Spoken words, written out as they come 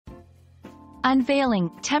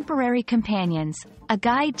Unveiling Temporary Companions, a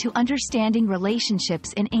guide to understanding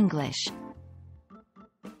relationships in English.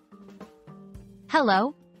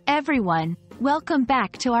 Hello, everyone. Welcome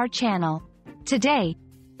back to our channel. Today,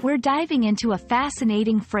 we're diving into a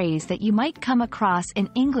fascinating phrase that you might come across in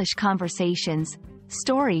English conversations,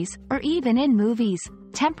 stories, or even in movies: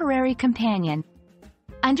 temporary companion.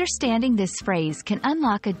 Understanding this phrase can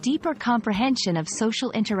unlock a deeper comprehension of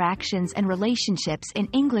social interactions and relationships in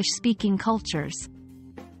English-speaking cultures.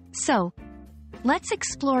 So, let's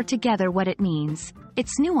explore together what it means,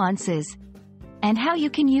 its nuances, and how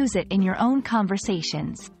you can use it in your own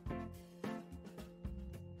conversations.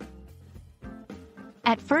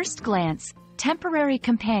 At first glance, temporary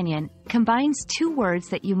companion combines two words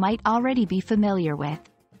that you might already be familiar with.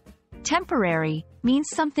 Temporary means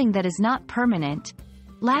something that is not permanent,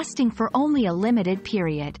 lasting for only a limited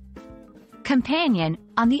period. Companion,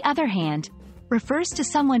 on the other hand, refers to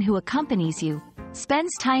someone who accompanies you,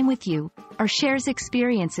 spends time with you, or shares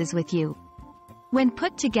experiences with you. When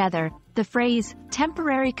put together, the phrase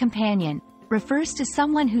temporary companion refers to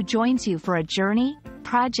someone who joins you for a journey,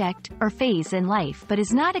 project, or phase in life but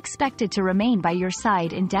is not expected to remain by your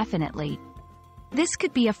side indefinitely. This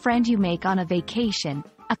could be a friend you make on a vacation,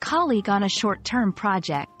 a colleague on a short-term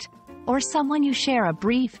project, or someone you share a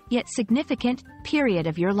brief, yet significant, period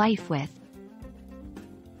of your life with.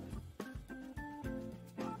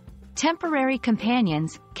 Temporary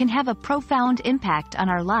companions can have a profound impact on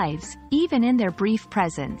our lives, even in their brief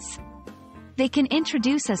presence. They can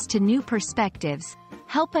introduce us to new perspectives,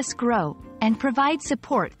 help us grow, and provide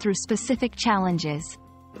support through specific challenges.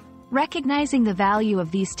 Recognizing the value of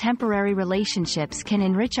these temporary relationships can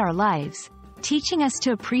enrich our lives, teaching us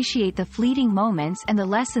to appreciate the fleeting moments and the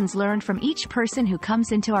lessons learned from each person who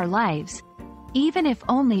comes into our lives, even if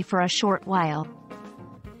only for a short while.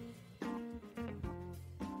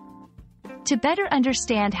 To better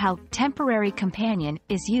understand how temporary companion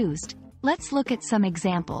is used, let's look at some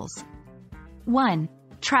examples. 1.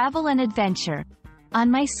 Travel and adventure.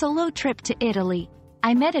 On my solo trip to Italy,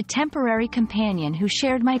 I met a temporary companion who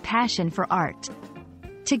shared my passion for art.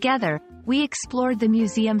 Together, we explored the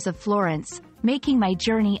museums of Florence, making my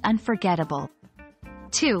journey unforgettable.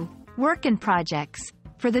 2. Work and projects.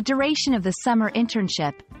 For the duration of the summer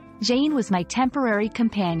internship, Jane was my temporary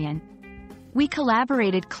companion. We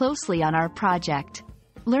collaborated closely on our project,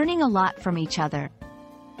 learning a lot from each other.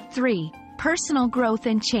 3. Personal growth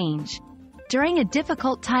and change. During a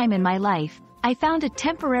difficult time in my life, I found a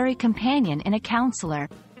temporary companion in a counselor.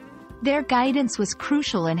 Their guidance was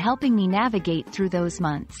crucial in helping me navigate through those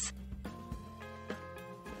months.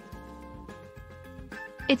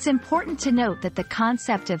 It's important to note that the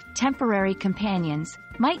concept of temporary companions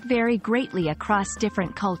might vary greatly across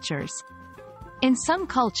different cultures. In some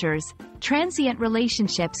cultures, transient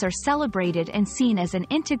relationships are celebrated and seen as an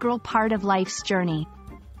integral part of life's journey.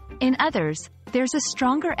 In others, there's a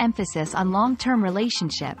stronger emphasis on long-term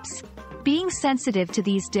relationships. Being sensitive to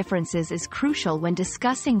these differences is crucial when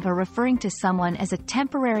discussing or referring to someone as a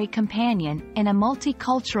temporary companion in a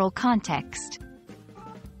multicultural context.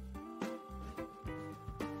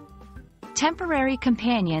 Temporary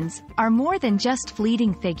companions are more than just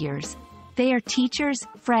fleeting figures. They are teachers,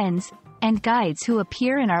 friends, and guides who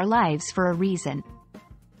appear in our lives for a reason.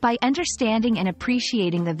 By understanding and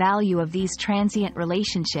appreciating the value of these transient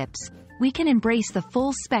relationships, we can embrace the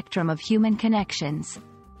full spectrum of human connections.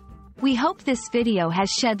 We hope this video has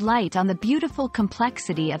shed light on the beautiful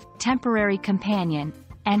complexity of temporary companion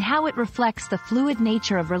and how it reflects the fluid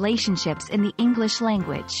nature of relationships in the English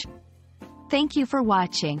language. Thank you for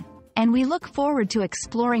watching, and we look forward to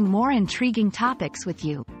exploring more intriguing topics with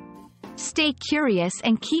you. Stay curious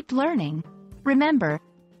and keep learning. Remember,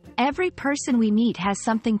 every person we meet has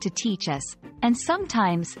something to teach us, and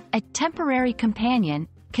sometimes, a temporary companion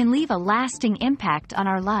can leave a lasting impact on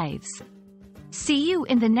our lives. See you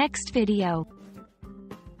in the next video.